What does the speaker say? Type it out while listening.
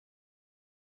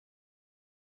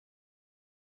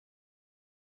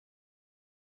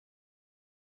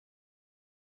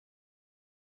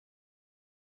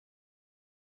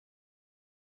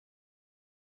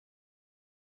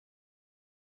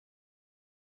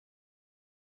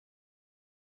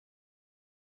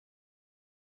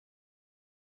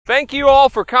Thank you all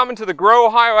for coming to the Grow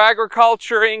Ohio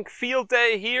Agriculture Inc. Field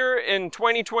Day here in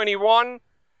 2021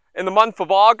 in the month of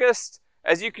August.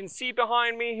 As you can see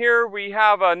behind me here, we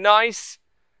have a nice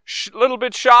little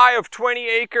bit shy of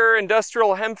 20-acre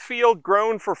industrial hemp field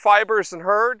grown for fibers and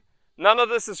hurd. None of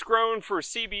this is grown for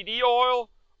CBD oil.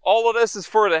 All of this is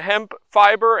for the hemp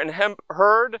fiber and hemp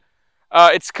hurd.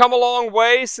 It's come a long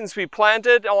way since we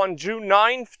planted on June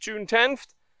 9th, June 10th.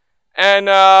 And,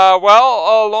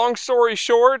 long story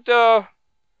short,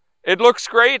 it looks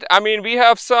great. I mean, we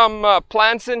have some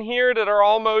plants in here that are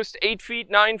almost 8 feet,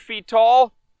 9 feet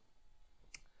tall.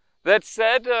 That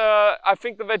said, I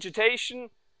think the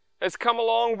vegetation has come a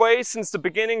long way since the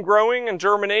beginning growing and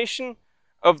germination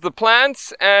of the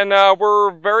plants. And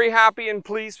we're very happy and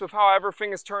pleased with how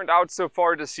everything has turned out so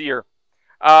far this year.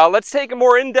 Let's take a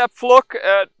more in-depth look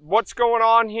at what's going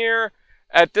on here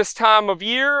at this time of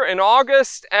year in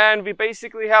August, and we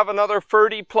basically have another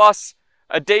 30 plus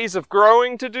days of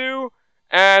growing to do,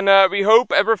 and we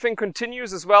hope everything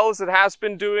continues as well as it has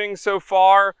been doing so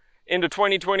far in the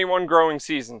 2021 growing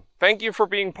season. Thank you for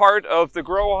being part of the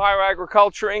Grow Ohio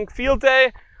Agriculture Inc. Field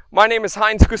Day. My name is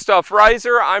Heinz Gustav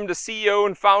Reiser. I'm the CEO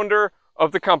and founder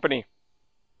of the company.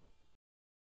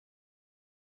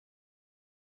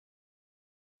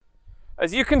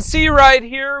 As you can see right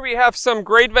here, we have some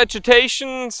great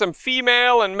vegetation, some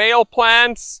female and male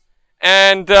plants,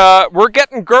 and we're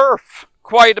getting girth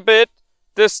quite a bit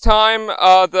this time.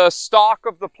 The stalk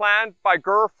of the plant, by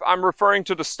girth, I'm referring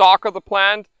to the stalk of the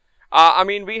plant. I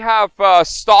mean, we have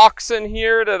stalks in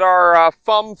here that are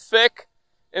thumb thick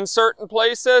in certain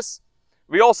places.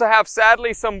 We also have,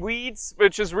 sadly, some weeds,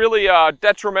 which is really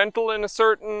detrimental in a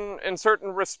certain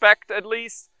respect, at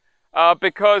least.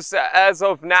 Because as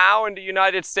of now in the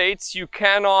United States, you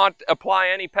cannot apply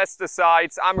any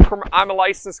pesticides. I'm a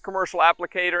licensed commercial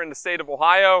applicator in the state of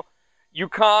Ohio. You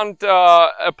can't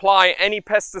apply any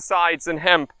pesticides in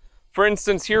hemp. For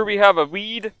instance, here we have a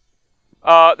weed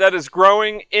that is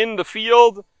growing in the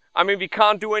field. I mean, we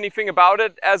can't do anything about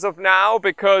it as of now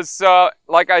because,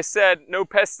 like I said, no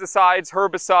pesticides,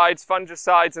 herbicides,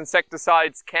 fungicides,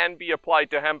 insecticides can be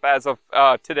applied to hemp as of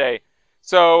today.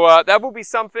 So that will be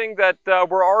something that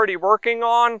we're already working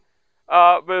on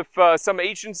with some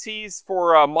agencies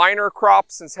for minor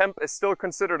crops, since hemp is still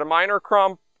considered a minor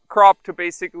crop, to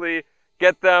basically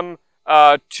get them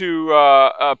to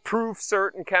approve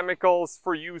certain chemicals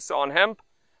for use on hemp.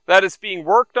 That is being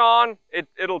worked on.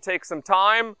 It'll take some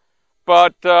time,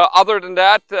 but other than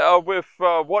that, with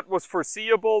what was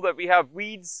foreseeable, that we have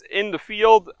weeds in the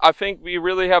field, I think we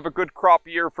really have a good crop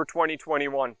year for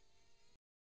 2021.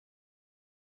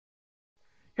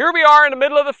 Here we are in the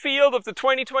middle of the field of the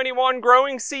 2021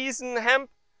 growing season hemp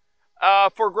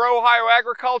for Grow Ohio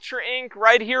Agriculture Inc.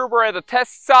 Right here we're at a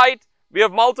test site. We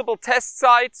have multiple test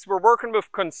sites. We're working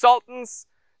with consultants.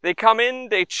 They come in,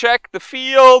 they check the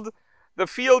field. The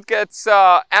field gets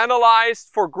analyzed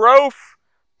for growth,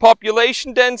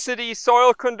 population density,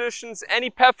 soil conditions,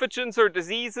 any pathogens or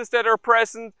diseases that are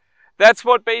present. That's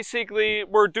what basically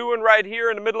we're doing right here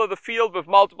in the middle of the field with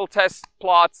multiple test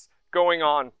plots going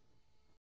on.